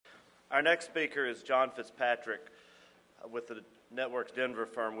Our next speaker is John Fitzpatrick with the network's Denver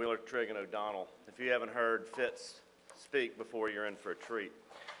firm, Wheeler, Trigg O'Donnell. If you haven't heard Fitz speak before, you're in for a treat.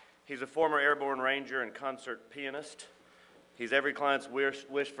 He's a former airborne ranger and concert pianist. He's every client's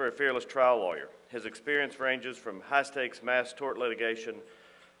wish for a fearless trial lawyer. His experience ranges from high-stakes mass tort litigation,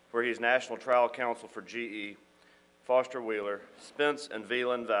 where he's national trial counsel for GE, Foster Wheeler, Spence and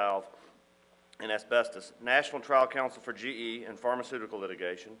Veland Valve, and asbestos, national trial counsel for GE in pharmaceutical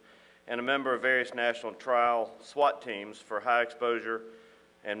litigation, and a member of various national trial SWAT teams for high exposure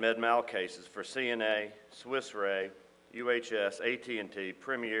and med-mal cases for CNA, Swiss Re, UHS, AT&T,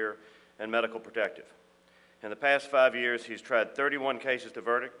 Premier, and Medical Protective. In the past 5 years, he's tried 31 cases to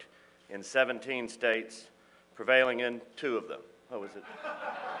verdict in 17 states, prevailing in 2 of them. Oh, is it?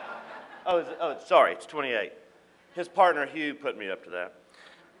 Sorry, it's 28. His partner, Hugh, put me up to that.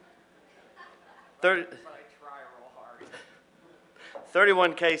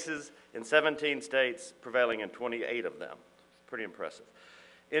 31 cases in 17 states, prevailing in 28 of them. Pretty impressive.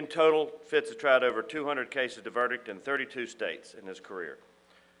 In total, Fitz has tried over 200 cases to verdict in 32 states in his career.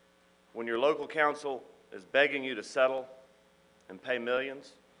 When your local counsel is begging you to settle and pay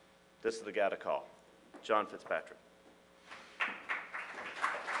millions, this is the guy to call. John Fitzpatrick.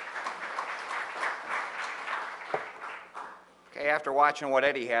 Okay, after watching what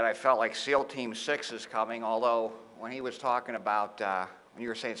Eddie had, I felt like SEAL Team 6 is coming, although when he was talking about, when you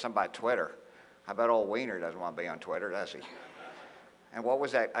were saying something about Twitter, I bet old Wiener doesn't want to be on Twitter, does he? And what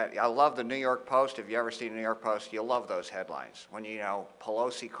was that? I love the New York Post. If you ever see the New York Post, you'll love those headlines. When,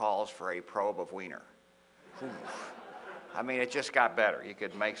 Pelosi calls for a probe of Wiener. I mean, it just got better. You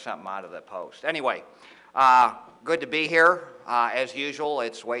could make something out of the Post. Anyway, good to be here. As usual,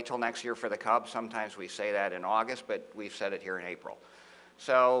 it's wait till next year for the Cubs. Sometimes we say that in August, but we've said it here in April.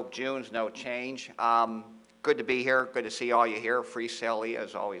 So June's no change. Good to be here. Good to see all you here. Free Celia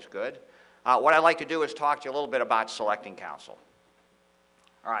is always good. What I'd like to do is talk to you a little bit about selecting counsel.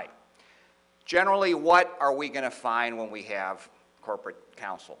 All right. Generally, what are we going to find when we have corporate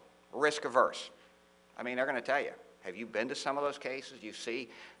counsel? Risk averse. I mean, they're going to tell you. Have you been to some of those cases? You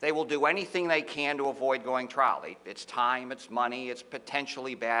see, they will do anything they can to avoid going trial. It's time, it's money, it's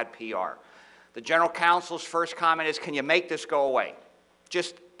potentially bad PR. The general counsel's first comment is, can you make this go away?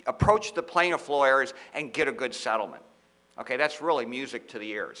 Just approach the plaintiff lawyers and get a good settlement. Okay, that's really music to the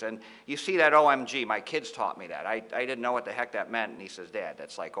ears. And you see that OMG, my kids taught me that. I didn't know what the heck that meant, and he says, Dad,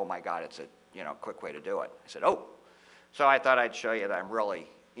 that's like, oh my God, it's a quick way to do it. I said, oh. So I thought I'd show you that I'm really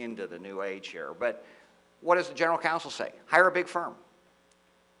into the new age here. But what does the general counsel say? Hire a big firm.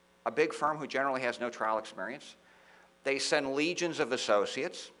 A big firm who generally has no trial experience. They send legions of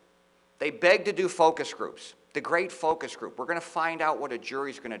associates. They beg to do focus groups. The great focus group. We're going to find out what a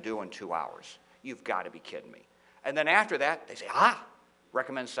jury's going to do in 2 hours. You've got to be kidding me. And then after that, they say,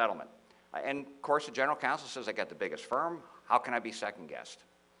 recommend settlement. And of course, the general counsel says, I got the biggest firm. How can I be second guessed?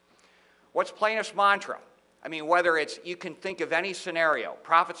 What's plaintiff's mantra? I mean, whether it's, you can think of any scenario,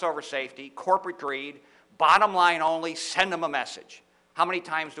 profits over safety, corporate greed, bottom line only, send them a message. How many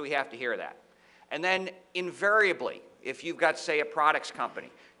times do we have to hear that? And then invariably, if you've got, say, a products company,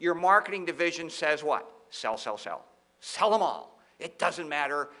 your marketing division says what? Sell, sell, sell. Sell them all. It doesn't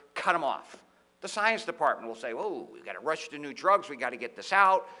matter. Cut them off. The science department will say, oh, we've got to rush to new drugs. We've got to get this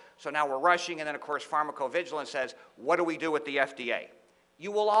out. So now we're rushing. And then, of course, pharmacovigilance says, what do we do with the FDA?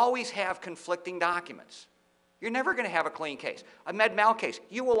 You will always have conflicting documents. You're never going to have a clean case. A med-mal case,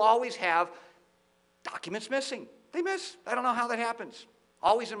 you will always have documents missing. They miss. I don't know how that happens.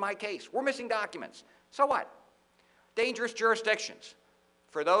 Always in my case. We're missing documents. So what? Dangerous jurisdictions.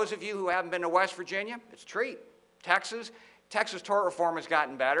 For those of you who haven't been to West Virginia, it's a treat. Texas tort reform has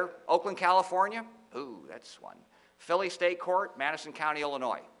gotten better. Oakland, California, ooh, that's one. Philly State Court, Madison County,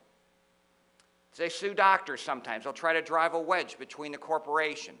 Illinois. They sue doctors sometimes. They'll try to drive a wedge between the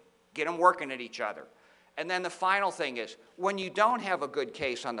corporation, get them working at each other. And then the final thing is, when you don't have a good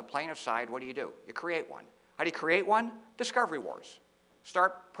case on the plaintiff side, what do? You create one. How do you create one? Discovery wars.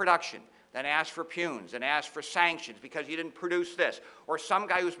 Start production, then ask for punes, then ask for sanctions because you didn't produce this. Or some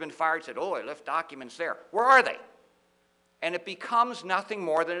guy who's been fired said, oh, I left documents there. Where are they? And it becomes nothing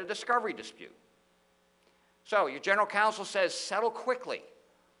more than a discovery dispute. So your general counsel says, settle quickly.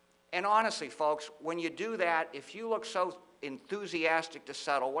 And honestly, folks, when you do that, if you look so enthusiastic to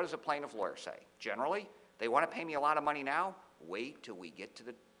settle, what does a plaintiff lawyer say? Generally, they want to pay me a lot of money now. Wait till we get to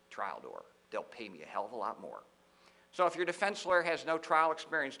the trial door. They'll pay me a hell of a lot more. So if your defense lawyer has no trial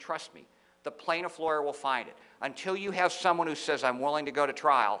experience, trust me, the plaintiff lawyer will find it. Until you have someone who says, I'm willing to go to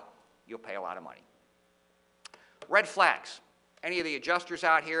trial, you'll pay a lot of money. Red flags. Any of the adjusters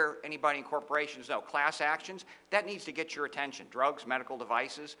out here, anybody in corporations know, class actions, that needs to get your attention. Drugs, medical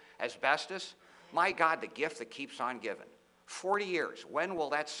devices, asbestos. My God, the gift that keeps on giving. 40 years, when will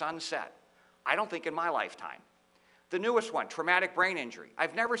that sunset? I don't think in my lifetime. The newest one, traumatic brain injury.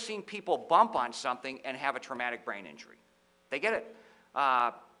 I've never seen people bump on something and have a traumatic brain injury. They get it.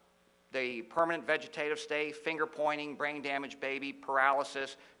 The permanent vegetative stay, finger pointing, brain damage, baby,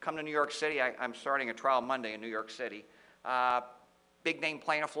 paralysis. Come to New York City. I'm starting a trial Monday in New York City. Big name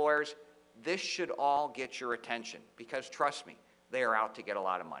plaintiff lawyers. This should all get your attention because trust me, they are out to get a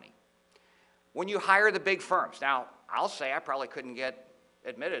lot of money. When you hire the big firms, now I'll say I probably couldn't get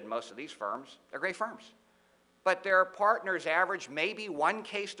admitted in most of these firms. They're great firms. But their partners average maybe one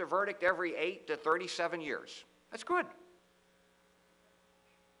case to verdict every 8 to 37 years. That's good.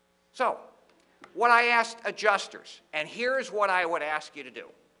 So, what I asked adjusters, and here's what I would ask you to do,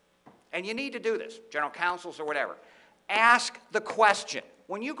 and you need to do this, general counsels or whatever, ask the question,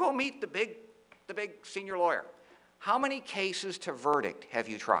 when you go meet the big senior lawyer, how many cases to verdict have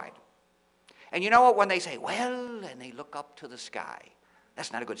you tried? And you know what, when they say, well, and they look up to the sky,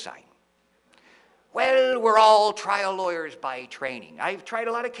 that's not a good sign. Well, we're all trial lawyers by training. I've tried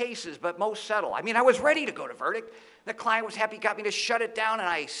a lot of cases, but most settle. I mean, I was ready to go to verdict. The client was happy, got me to shut it down, and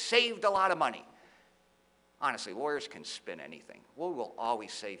I saved a lot of money. Honestly, lawyers can spin anything. We will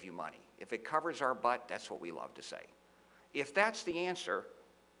always save you money. If it covers our butt, that's what we love to say. If that's the answer,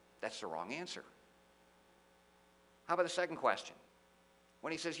 that's the wrong answer. How about the second question?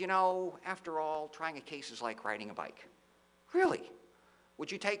 When he says, you know, after all, trying a case is like riding a bike. Really?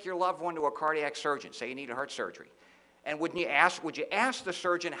 Would you take your loved one to a cardiac surgeon, say you need a heart surgery? And would you ask the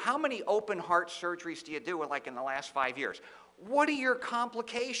surgeon, how many open heart surgeries do you do like in the last 5 years? What are your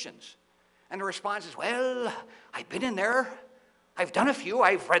complications? And the response is, well, I've been in there. I've done a few.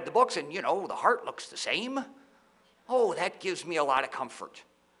 I've read the books, and, you know, the heart looks the same. Oh, that gives me a lot of comfort.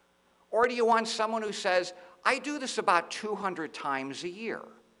 Or do you want someone who says, I do this about 200 times a year.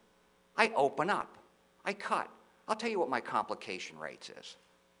 I open up. I cut. I'll tell you what my complication rates is.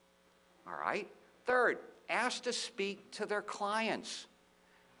 All right? Third, ask to speak to their clients.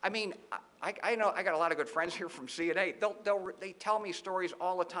 I mean, I know I got a lot of good friends here from CNA. They tell me stories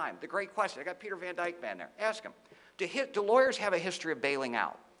all the time. The great question. I got Peter Van Dyke man there. Ask him. Do lawyers have a history of bailing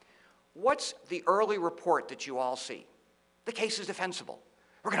out? What's the early report that you all see? The case is defensible.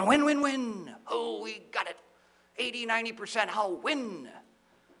 We're going to win, win, win. Oh, we got it. 80, 90%, how win.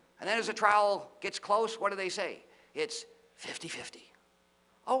 And then as the trial gets close, what do they say? It's 50-50.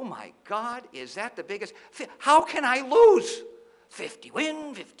 Oh my God, is that the biggest? How can I lose? 50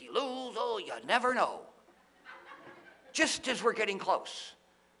 win, 50 lose, oh, you never know. Just as we're getting close.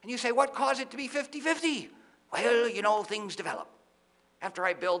 And you say, what caused it to be 50-50? Well, you know, things develop. After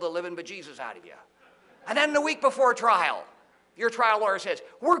I build a living bejesus out of you. And then the week before trial, your trial lawyer says,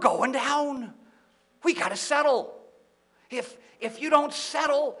 we're going down. We got to settle. If you don't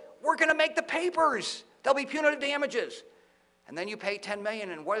settle, we're going to make the papers. There'll be punitive damages. And then you pay $10 million,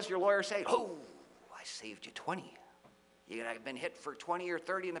 and what does your lawyer say? Oh, I saved you 20. I've been hit for 20 or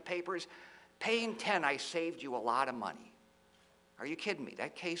 30 in the papers. Paying 10, I saved you a lot of money. Are you kidding me?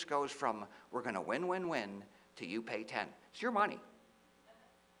 That case goes from we're going to win, win, win to you pay 10. It's your money.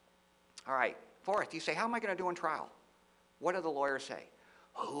 All right. Fourth, you say, how am I going to do in trial? What do the lawyers say?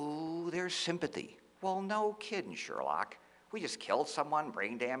 Oh, there's sympathy. Well, no kidding, Sherlock. We just killed someone,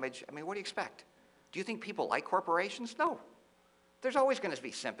 brain damage. I mean, what do you expect? Do you think people like corporations? No. There's always going to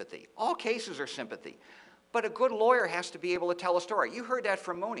be sympathy. All cases are sympathy. But a good lawyer has to be able to tell a story. You heard that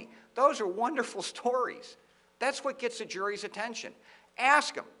from Mooney. Those are wonderful stories. That's what gets a jury's attention.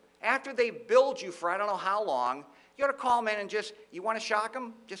 Ask them. After they billed you for I don't know how long, you ought to call them in and just, you want to shock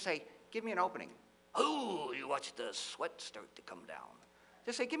them? Just say, give me an opening. Oh, you watch the sweat start to come down.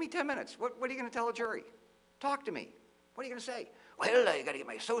 Just say, give me 10 minutes. What are you going to tell a jury? Talk to me. What are you going to say? Well, I got to get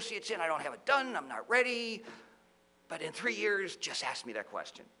my associates in. I don't have it done. I'm not ready. But in 3 years, just ask me that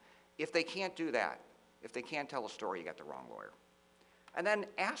question. If they can't do that, if they can't tell a story, you got the wrong lawyer. And then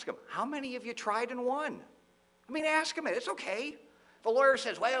ask them, how many have you tried and won? I mean, ask them it. It's okay. If a lawyer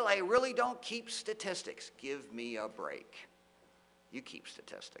says, well, I really don't keep statistics, give me a break. You keep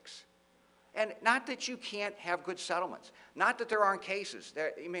statistics. And not that you can't have good settlements. Not that there aren't cases.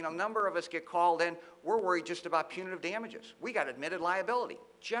 A number of us get called in. We're worried just about punitive damages. We got admitted liability.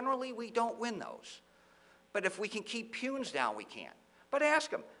 Generally, we don't win those. But if we can keep punes down, we can. But ask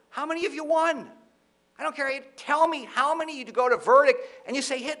them, how many have you won? I don't care. Tell me how many you go to verdict and you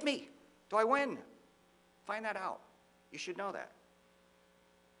say, hit me. Do I win? Find that out. You should know that.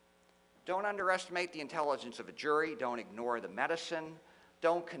 Don't underestimate the intelligence of a jury. Don't ignore the medicine.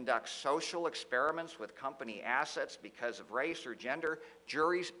 don't conduct social experiments with company assets because of race or gender.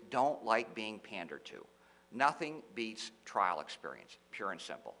 Juries don't like being pandered to. Nothing beats trial experience, pure and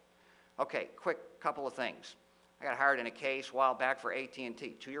simple. Okay, quick couple of things. I got hired in a case a while back for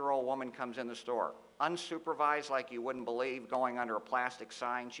AT&T. 2-year-old woman comes in the store, unsupervised like you wouldn't believe, going under a plastic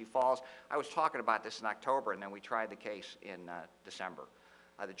sign. She falls. I was talking about this in October, and then we tried the case in December.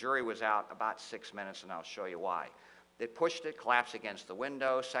 The jury was out about 6 minutes, and I'll show you why. They pushed it, collapsed against the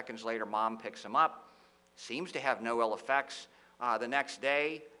window. Seconds later, mom picks him up. Seems to have no ill effects. The next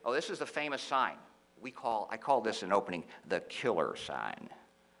day, oh, this is the famous sign. I call this an opening, the killer sign.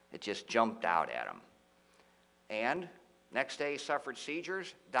 It just jumped out at him. And next day, he suffered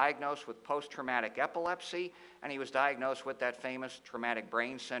seizures, diagnosed with post-traumatic epilepsy, and he was diagnosed with that famous traumatic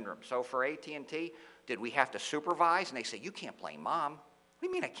brain syndrome. So for AT&T, did we have to supervise? And they say, you can't blame mom. What do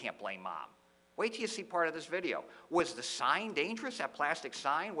you mean I can't blame mom? Wait till you see part of this video. Was the sign dangerous, that plastic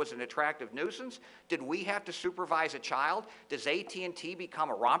sign? Was it an attractive nuisance? Did we have to supervise a child? Does AT&T become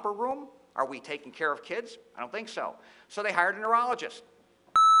a romper room? Are we taking care of kids? I don't think so. So they hired a neurologist.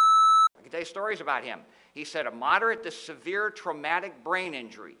 I can tell you stories about him. He said a moderate to severe traumatic brain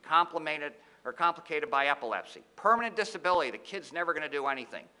injury complicated by epilepsy. Permanent disability, the kid's never going to do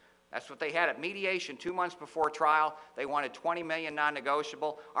anything. That's what they had at mediation 2 months before trial. They wanted $20 million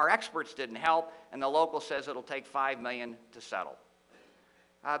non-negotiable. Our experts didn't help, and the local says it'll take $5 million to settle.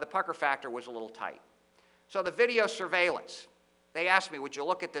 The pucker factor was a little tight. So the video surveillance. They asked me, would you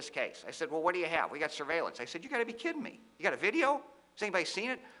look at this case? I said, well, what do you have? We got surveillance. I said, you got to be kidding me. You got a video? Has anybody seen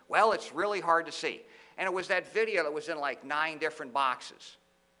it? Well, it's really hard to see. And it was that video that was in like 9 different boxes.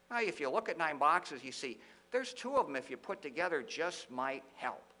 Now, if you look at 9 boxes, you see there's 2 of them, if you put together, just might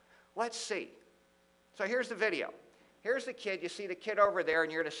help. Let's see. So here's the video. Here's the kid. You see the kid over there,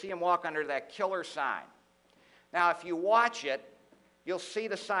 and you're going to see him walk under that killer sign. Now, if you watch it, you'll see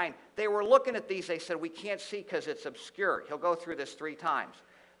the sign. They were looking at these. They said, we can't see because it's obscured. He'll go through this 3 times.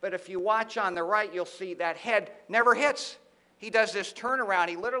 But if you watch on the right, you'll see that head never hits. He does this turnaround.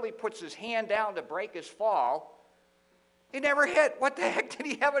 He literally puts his hand down to break his fall. He never hit. What the heck did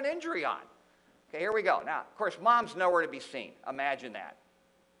he have an injury on? Okay, here we go. Now, of course, mom's nowhere to be seen. Imagine that.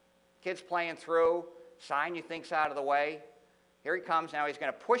 Kid's playing through. Sign you think's out of the way. Here he comes. Now he's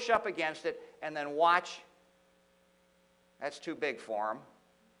going to push up against it and then watch. That's too big for him.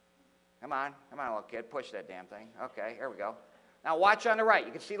 Come on, little kid. Push that damn thing. Okay, here we go. Now watch on the right.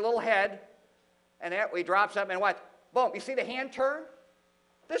 You can see the little head. And there, he drops up and what? Boom. You see the hand turn?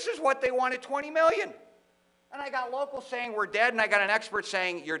 This is what they wanted, $20 million. And I got locals saying we're dead, and I got an expert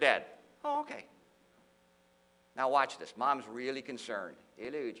saying you're dead. Oh, okay. Now watch this. Mom's really concerned.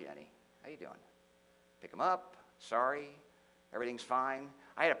 Hello, Jenny. How you doing? Pick him up. Sorry. Everything's fine.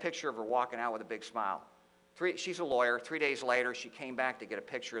 I had a picture of her walking out with a big smile. She's a lawyer. 3 days later, she came back to get a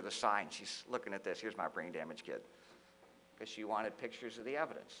picture of the sign. She's looking at this. Here's my brain damaged kid. Because she wanted pictures of the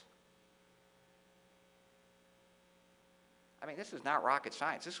evidence. I mean, this is not rocket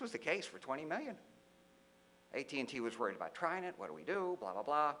science. This was the case for $20 million. AT&T was worried about trying it. What do we do? Blah, blah,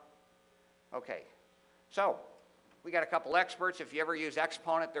 blah. Okay. So, we got a couple experts. If you ever use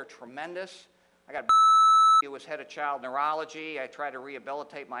Exponent, they're tremendous. I got who was head of child neurology. I tried to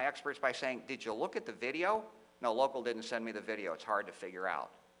rehabilitate my experts by saying, did you look at the video? No, local didn't send me the video. It's hard to figure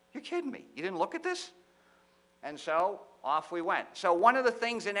out. You're kidding me. You didn't look at this? And so off we went. So one of the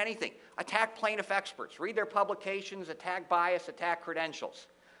things in anything, attack plaintiff experts. Read their publications, attack bias, attack credentials.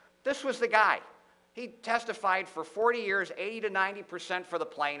 This was the guy. He testified for 40 years, 80 to 90% for the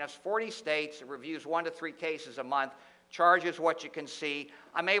plaintiffs, 40 states, reviews 1 to 3 cases a month, charges what you can see.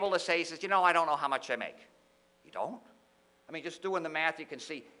 I'm able to say, he says, I don't know how much I make. You don't? I mean, just doing the math, you can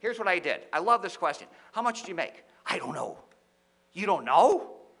see. Here's what I did. I love this question. How much do you make? I don't know. You don't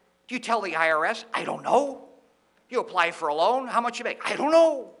know? Do you tell the IRS? I don't know. You apply for a loan? How much you make? I don't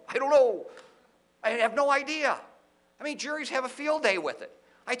know. I don't know. I have no idea. I mean, juries have a field day with it.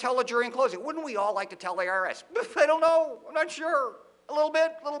 I tell the jury in closing, wouldn't we all like to tell the IRS? I don't know. I'm not sure. A little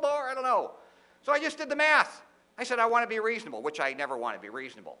bit, a little more, I don't know. So I just did the math. I said, I want to be reasonable, which I never want to be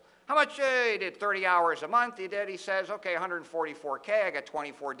reasonable. How much? He did 30 hours a month. He did. He says, okay, $144K. I got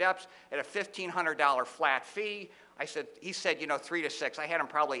 24 deps at a $1,500 flat fee. I said, he said, 3 to 6. I had him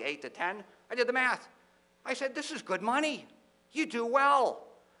probably 8 to 10. I did the math. I said, this is good money. You do well.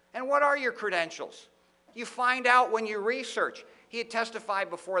 And what are your credentials? You find out when you research. He had testified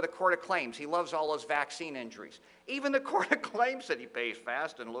before the Court of Claims. He loves all those vaccine injuries. Even the Court of Claims said he pays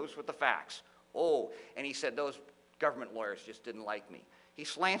fast and loose with the facts. Oh, and he said those government lawyers just didn't like me. He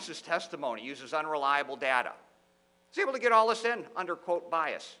slants his testimony, uses unreliable data. He's able to get all this in under, quote,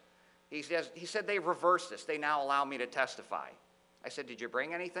 bias. He said they've reversed this. They now allow me to testify. I said, did you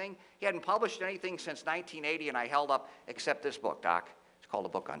bring anything? He hadn't published anything since 1980, and I held up, except this book, Doc. It's called a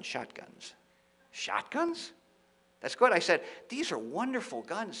book on shotguns. Shotguns? That's good. I said, these are wonderful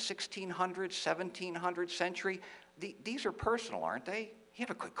guns, 1600, 1700 century. These are personal, aren't they? You have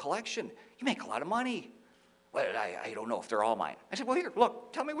a good collection. You make a lot of money. Well, I don't know if they're all mine. I said, well, here,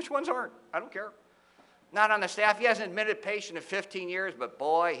 look, tell me which ones aren't. I don't care. Not on the staff. He hasn't admitted patient in 15 years, but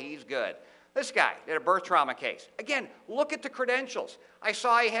boy, he's good. This guy did a birth trauma case. Again, look at the credentials. I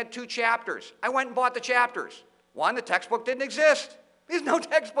saw he had 2 chapters. I went and bought the chapters. One, the textbook didn't exist. There's no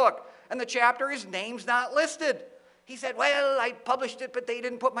textbook. And the chapter, his name's not listed. He said, well, I published it, but they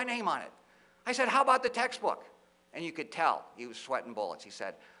didn't put my name on it. I said, how about the textbook? And you could tell he was sweating bullets. He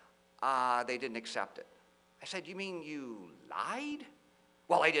said, they didn't accept it. I said, you mean you lied?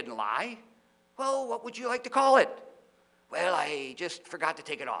 Well, I didn't lie. Well, what would you like to call it? Well, I just forgot to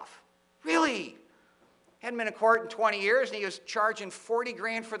take it off. Really? Hadn't been in court in 20 years, and he was charging 40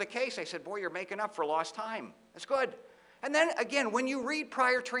 grand for the case. I said, boy, you're making up for lost time. That's good. And then, again, when you read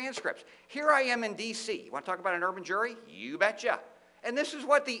prior transcripts, here I am in D.C. You want to talk about an urban jury? You betcha. And this is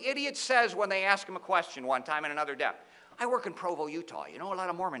what the idiot says when they ask him a question one time in another depth. I work in Provo, Utah. You know, a lot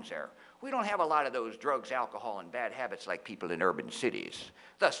of Mormons there. We don't have a lot of those drugs, alcohol, and bad habits like people in urban cities.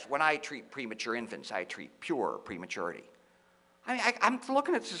 Thus, when I treat premature infants, I treat pure prematurity. I mean, I'm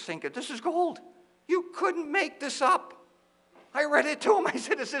looking at this thinking, this is gold. You couldn't make this up. I read it to him. I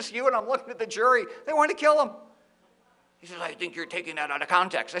said, is this you? And I'm looking at the jury. They want to kill him. He says, I think you're taking that out of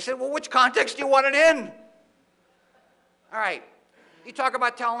context. I said, well, which context do you want it in? All right. You talk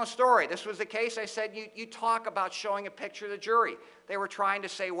about telling a story. This was the case. I said, you talk about showing a picture of the jury. They were trying to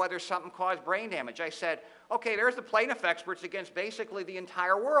say whether something caused brain damage. I said, okay, there's the plaintiff experts against basically the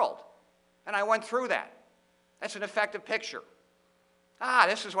entire world. And I went through that. That's an effective picture.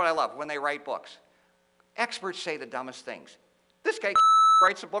 This is what I love when they write books. Experts say the dumbest things. This guy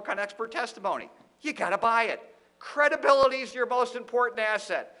writes a book on expert testimony. You got to buy it. Credibility is your most important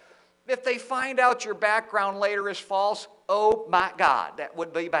asset. If they find out your background later is false, oh my God, that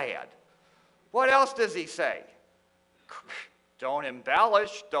would be bad. What else does he say? Don't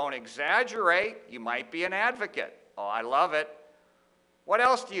embellish, don't exaggerate. You might be an advocate. Oh, I love it. What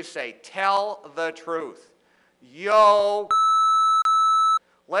else do you say? Tell the truth. Yo,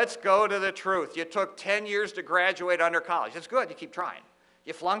 let's go to the truth. You took 10 years to graduate under college. That's good. You keep trying.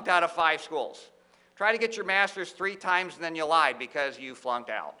 You flunked out of 5 schools. Try to get your master's 3 times and then you lied because you flunked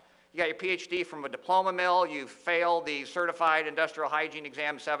out. You got your PhD from a diploma mill. You failed the certified industrial hygiene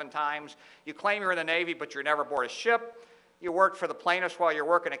exam 7 times. You claim you're in the Navy, but you're never aboard a ship. You worked for the plaintiffs while you're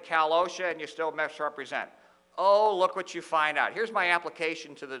working at Cal OSHA, and you still misrepresent. Oh, look what you find out. Here's my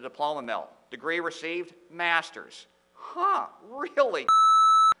application to the diploma mill. Degree received, master's. Huh, really?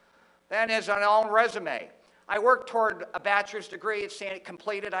 Then his own resume. I worked toward a bachelor's degree. It's saying it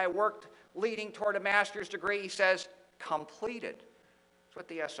completed. I worked leading toward a master's degree. He says, completed. That's what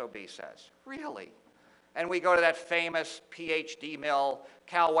the SOB says. Really? And we go to that famous PhD mill.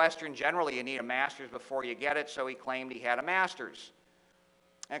 Cal Western, generally you need a master's before you get it, so he claimed he had a master's.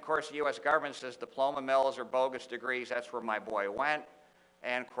 And of course, the U.S. government says diploma mills are bogus degrees. That's where my boy went.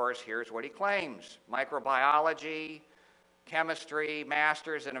 And of course, here's what he claims. Microbiology, chemistry,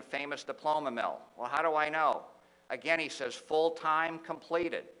 master's, and a famous diploma mill. Well, how do I know? Again, he says full-time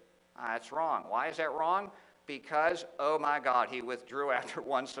completed. That's wrong. Why is that wrong? Because, oh my God, he withdrew after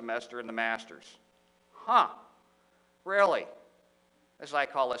 1 semester in the master's. Huh, really? As I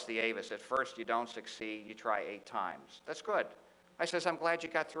call this the Avis. At first you don't succeed, you try 8 times. That's good. I says, I'm glad you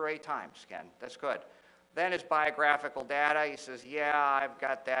got through 8 times, Ken. That's good. Then his biographical data, he says, yeah, I've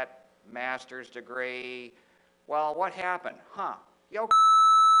got that master's degree. Well, what happened? Yo,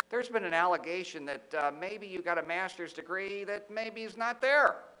 there's been an allegation that maybe you got a master's degree that maybe is not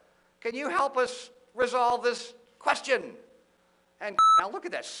there. Can you help us resolve this question? And now look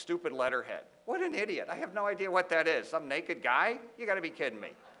at that stupid letterhead. What an idiot. I have no idea what that is. Some naked guy? You got to be kidding me.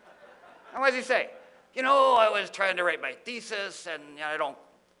 And what does he say? You know, I was trying to write my thesis, and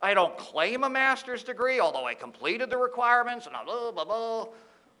I don't claim a master's degree, although I completed the requirements, and blah, blah, blah.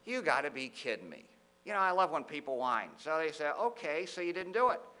 You got to be kidding me. You know, I love when people whine. So they say, okay, so you didn't do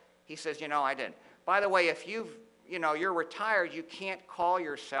it. He says, you know, I didn't. By the way, if you're retired, you can't call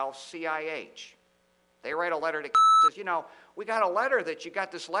yourself CIH. They write a letter to says, you know, we got a letter that you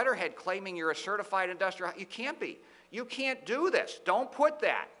got this letterhead claiming you're a certified industrial. You can't be. You can't do this. Don't put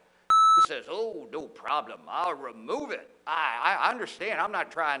that. He says, oh, no problem. I'll remove it. I understand. I'm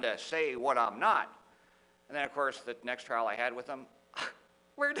not trying to say what I'm not. And then, of course, the next trial I had with him,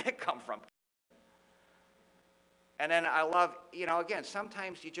 where did it come from? And then I love, you know, again,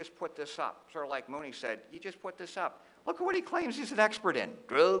 sometimes you just put this up. Sort of like Mooney said, you just put this up. Look at what he claims he's an expert in.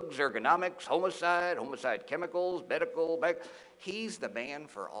 Drugs, ergonomics, homicide, chemicals, medical. He's the man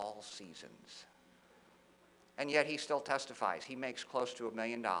for all seasons. And yet he still testifies. He makes close to $1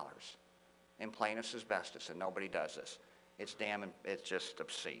 million in plaintiff's asbestos, and nobody does this. It's just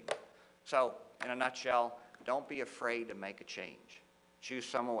obscene. So, in a nutshell, don't be afraid to make a change. Choose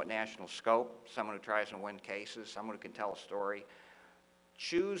someone with national scope, someone who tries to win cases, someone who can tell a story.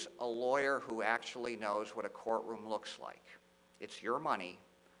 Choose a lawyer who actually knows what a courtroom looks like. It's your money.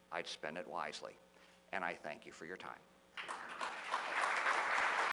 I'd spend it wisely. And I thank you for your time.